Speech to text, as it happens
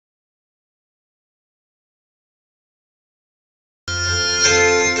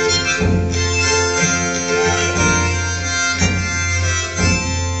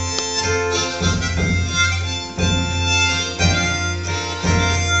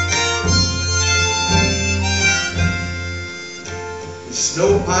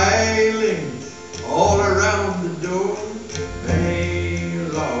snow piling all around the door. Many a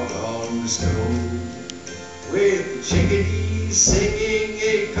log on the stove, with the chickadees singing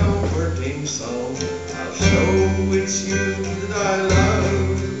a comforting song. I'll show it's you that I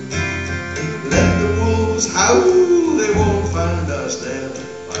love. Let the wolves howl, they won't find us then.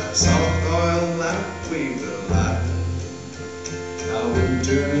 By a soft oil lamp we will lie. Now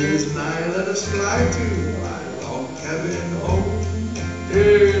winter is nigh, let us fly to my log cabin home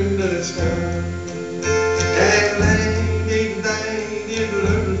in the sky.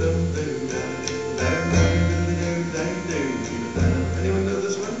 Anyone know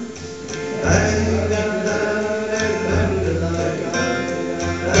this one?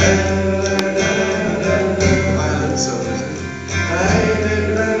 Violent soldiers.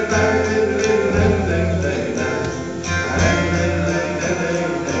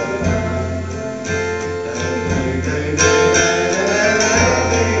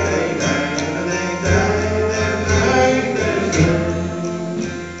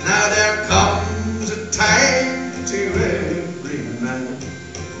 Now there comes a time to every man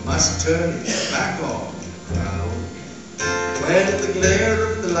must turn his back on the crowd. When the glare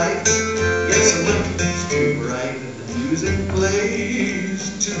of the light gets a little too bright and the music plays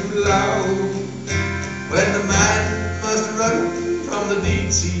too loud. When the man must run from the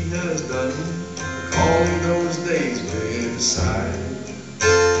deeds he has done, recalling those days with a sigh.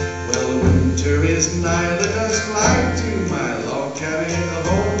 Well, winter is nigh, let us fly to my log cabin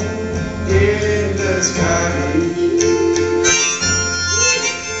home in the sky.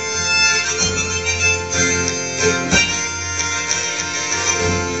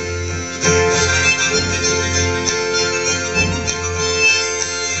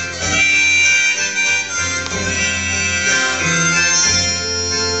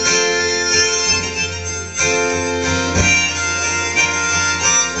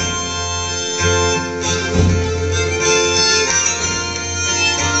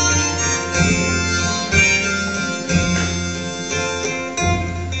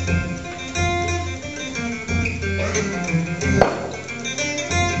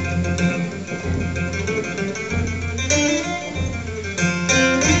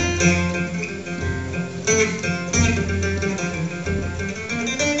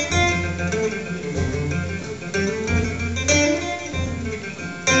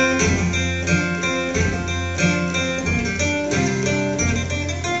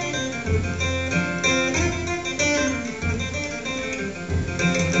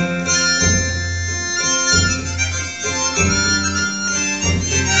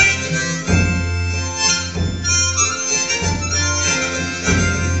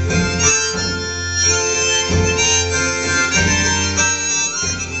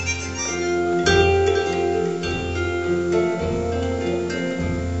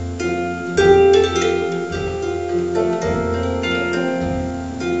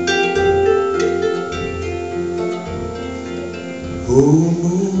 Who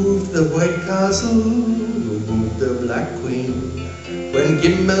moved the White Castle? Who moved the Black Queen? When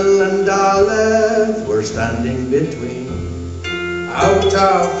Gimel and Aleph were standing between. Out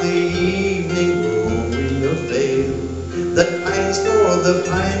of the evening growing of vale, that pines for the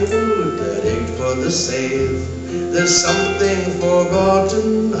pine wood, that ached for the sail. There's something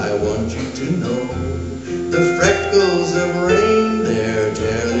forgotten I want you to know. The freckles of rain, they're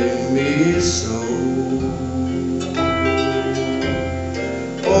telling me so.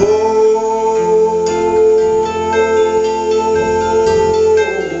 Oh,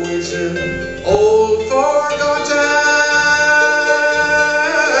 it's an old forgotten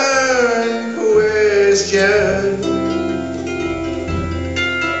question.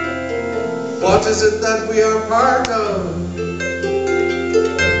 What is it that we are part of?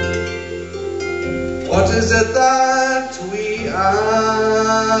 What is it that we are?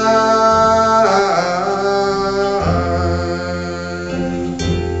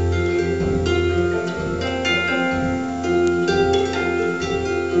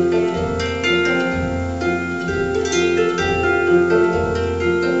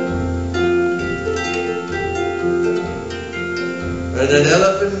 And an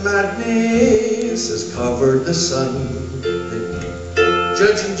elephant madness has covered the sun.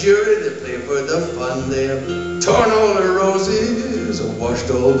 Judge and jury, they play for the fun. They have torn all the roses and washed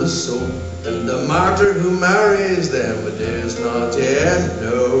all the soap. And the martyr who marries them dares not yet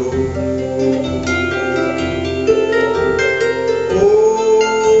know. Oh,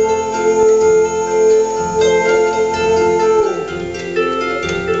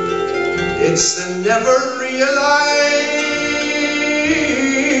 it's the never realized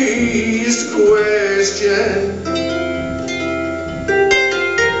question.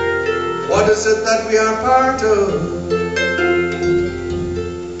 is it that we are part of?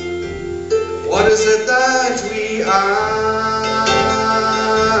 What is it that we are?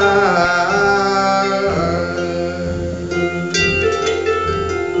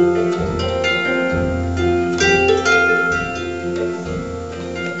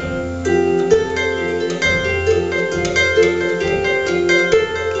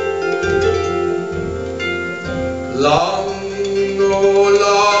 Long, oh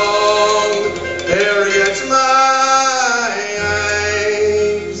long, ere yet my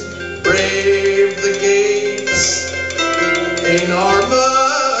eyes brave the gates, enormous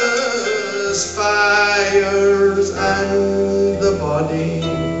fires, and the body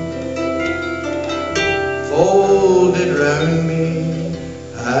folded round me,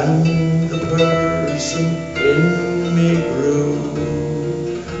 and the person in me grew.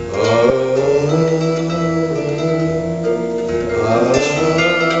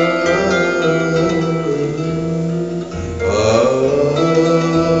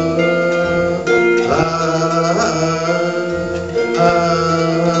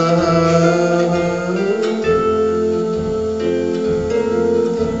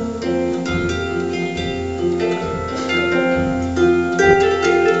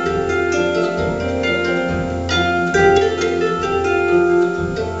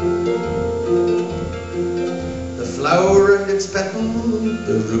 The flower and its petal,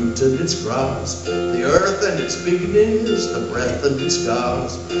 the root and its grasp, the earth and its bigness, the breath and its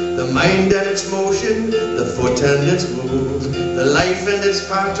gasp, the mind and its motion, the foot and its move, the life and its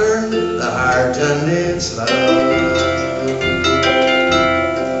pattern, the heart and its love.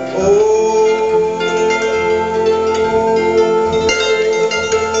 Oh,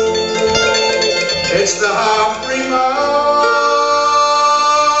 it's the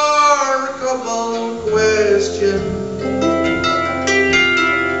half-remarkable question.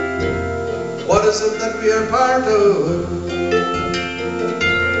 What is it that we are part of?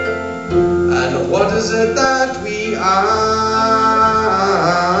 And what is it that we are?